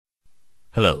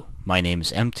Hello, my name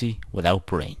is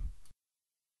Emptywithoutbrain.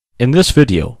 In this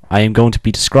video, I am going to be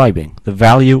describing the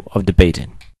value of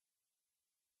debating.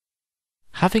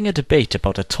 Having a debate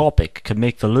about a topic can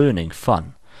make the learning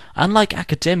fun. Unlike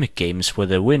academic games where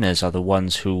the winners are the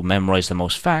ones who memorize the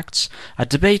most facts, a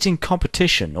debating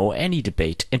competition or any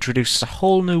debate introduces a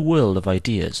whole new world of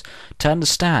ideas to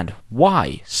understand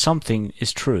why something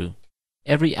is true.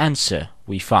 Every answer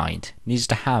we find needs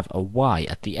to have a why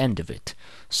at the end of it,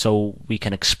 so we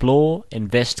can explore,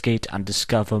 investigate and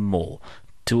discover more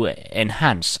to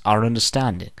enhance our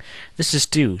understanding. This is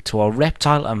due to our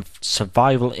reptile and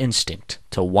survival instinct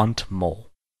to want more.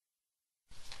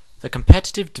 The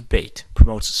competitive debate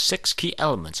promotes 6 key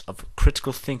elements of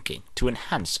critical thinking to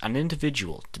enhance an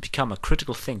individual to become a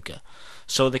critical thinker,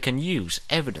 so they can use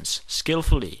evidence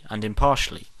skillfully and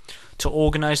impartially to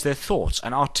organize their thoughts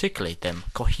and articulate them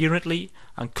coherently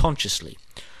and consciously,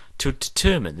 to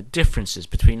determine the differences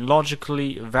between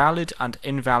logically valid and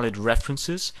invalid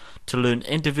references, to learn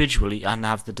individually and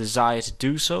have the desire to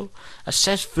do so,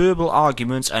 assess verbal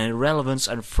arguments and irrelevance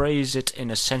and phrase it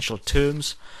in essential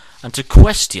terms, and to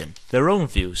question their own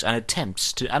views and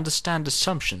attempts to understand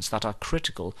assumptions that are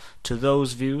critical to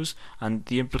those views and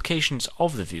the implications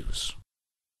of the views.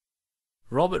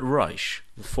 Robert Reich,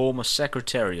 the former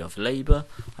Secretary of Labour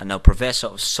and now Professor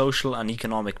of Social and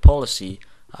Economic Policy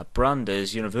at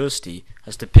Brandeis University,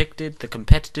 has depicted the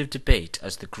competitive debate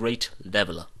as the great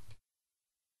leveller.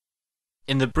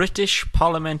 In the British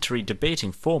parliamentary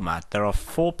debating format, there are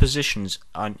 4 positions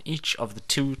on each of the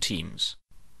 2 teams.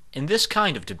 In this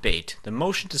kind of debate, the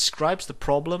motion describes the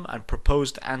problem and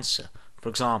proposed answer. For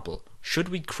example, should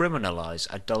we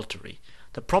criminalize adultery?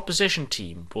 The proposition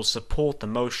team will support the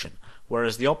motion,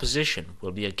 whereas the opposition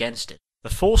will be against it. The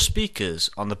 4 speakers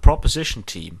on the proposition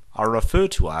team are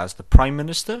referred to as the Prime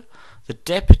Minister, the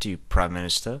Deputy Prime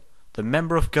Minister, the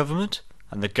Member of Government,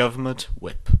 and the Government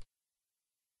Whip.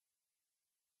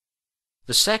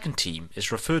 The second team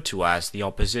is referred to as the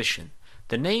opposition.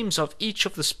 The names of each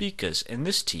of the speakers in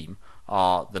this team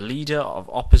are the Leader of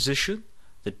Opposition,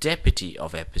 the Deputy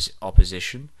of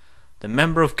Opposition, the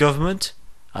Member of Government,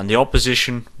 and the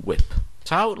Opposition Whip.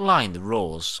 To outline the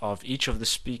roles of each of the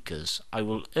speakers, I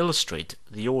will illustrate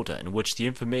the order in which the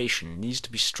information needs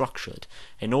to be structured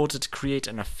in order to create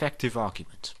an effective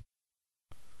argument.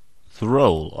 The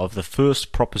role of the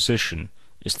first proposition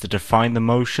is to define the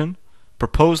motion,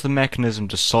 propose the mechanism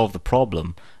to solve the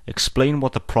problem, explain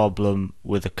what the problem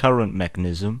with the current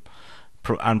mechanism,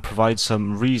 and provide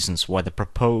some reasons why the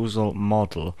proposal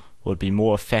model would be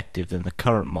more effective than the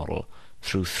current model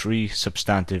through 3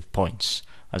 substantive points,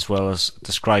 as well as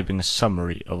describing a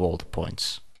summary of all the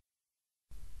points.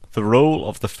 The role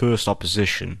of the first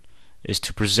opposition is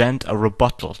to present a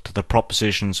rebuttal to the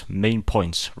proposition's main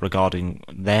points regarding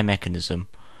their mechanism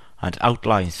and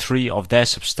outline 3 of their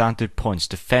substantive points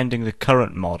defending the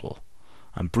current model,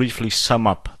 and briefly sum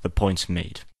up the points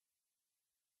made.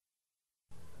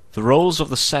 The roles of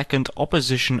the second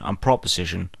opposition and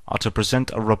proposition are to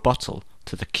present a rebuttal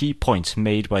to the key points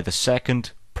made by the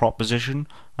second proposition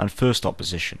and first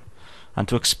opposition, and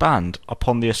to expand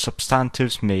upon the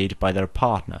substantives made by their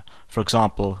partner, for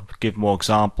example, give more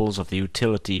examples of the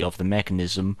utility of the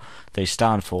mechanism they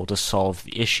stand for to solve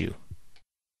the issue.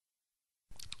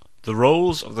 The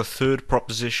roles of the third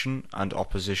proposition and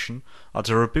opposition are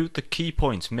to rebut the key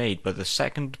points made by the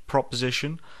second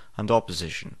proposition and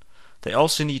opposition. They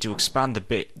also need to expand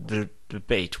the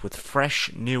debate with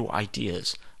fresh new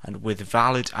ideas and with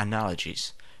valid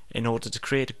analogies. In order to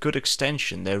create a good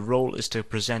extension, their role is to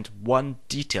present one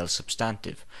detailed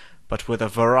substantive, but with a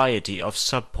variety of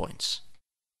subpoints.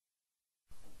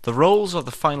 The roles of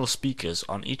the final speakers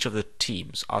on each of the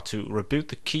teams are to rebut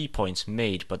the key points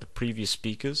made by the previous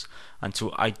speakers and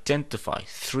to identify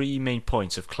 3 main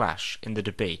points of clash in the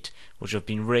debate which have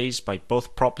been raised by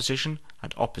both proposition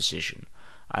and opposition,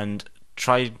 and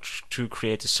try to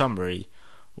create a summary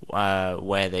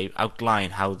where they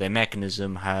outline how their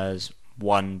mechanism has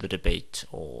won the debate,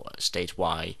 or state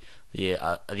why the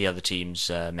other team's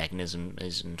mechanism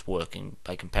isn't working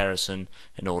by comparison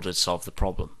in order to solve the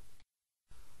problem.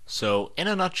 So, in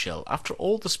a nutshell, after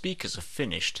all the speakers have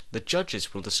finished, the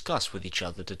judges will discuss with each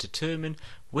other to determine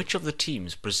which of the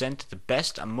teams presented the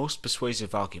best and most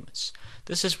persuasive arguments.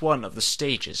 This is one of the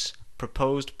stages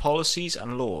proposed policies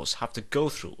and laws have to go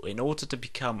through in order to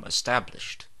become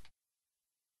established.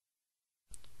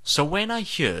 So when I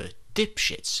hear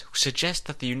dipshits who suggest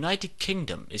that the United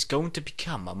Kingdom is going to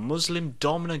become a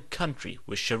Muslim-dominant country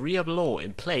with Sharia law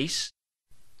in place,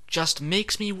 just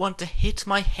makes me want to hit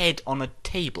my head on a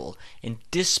table in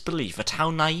disbelief at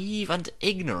how naive and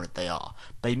ignorant they are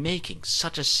by making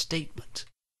such a statement.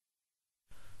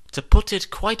 To put it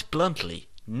quite bluntly,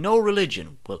 no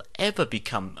religion will ever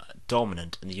become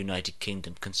dominant in the United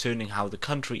Kingdom concerning how the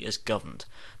country is governed.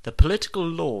 The political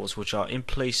laws which are in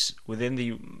place within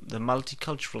the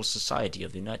multicultural society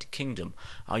of the United Kingdom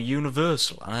are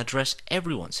universal and address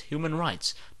everyone's human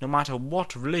rights, no matter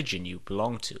what religion you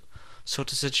belong to. So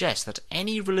to suggest that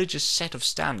any religious set of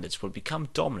standards will become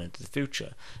dominant in the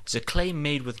future is a claim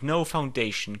made with no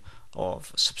foundation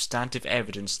of substantive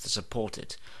evidence to support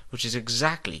it, which is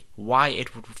exactly why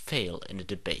it would fail in a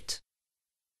debate.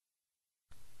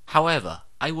 However,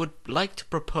 I would like to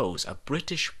propose a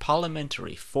British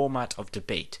parliamentary format of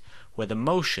debate where the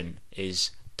motion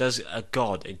is, does a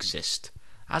God exist?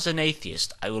 As an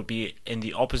atheist, I will be in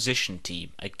the opposition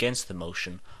team against the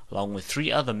motion, along with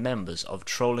 3 other members of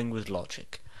Trolling with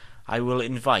Logic. I will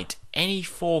invite any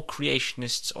 4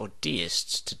 creationists or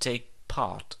deists to take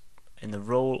part in the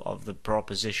role of the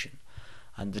proposition,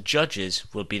 and the judges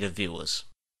will be the viewers.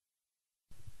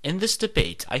 In this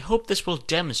debate, I hope this will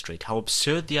demonstrate how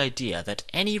absurd the idea that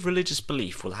any religious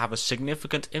belief will have a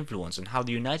significant influence on how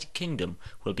the United Kingdom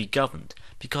will be governed,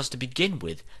 because to begin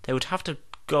with, they would have to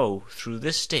go through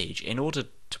this stage in order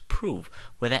to prove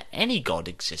whether any God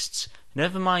exists,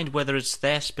 never mind whether it's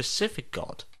their specific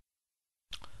God.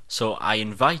 So I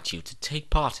invite you to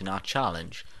take part in our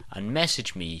challenge and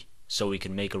message me so we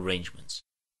can make arrangements.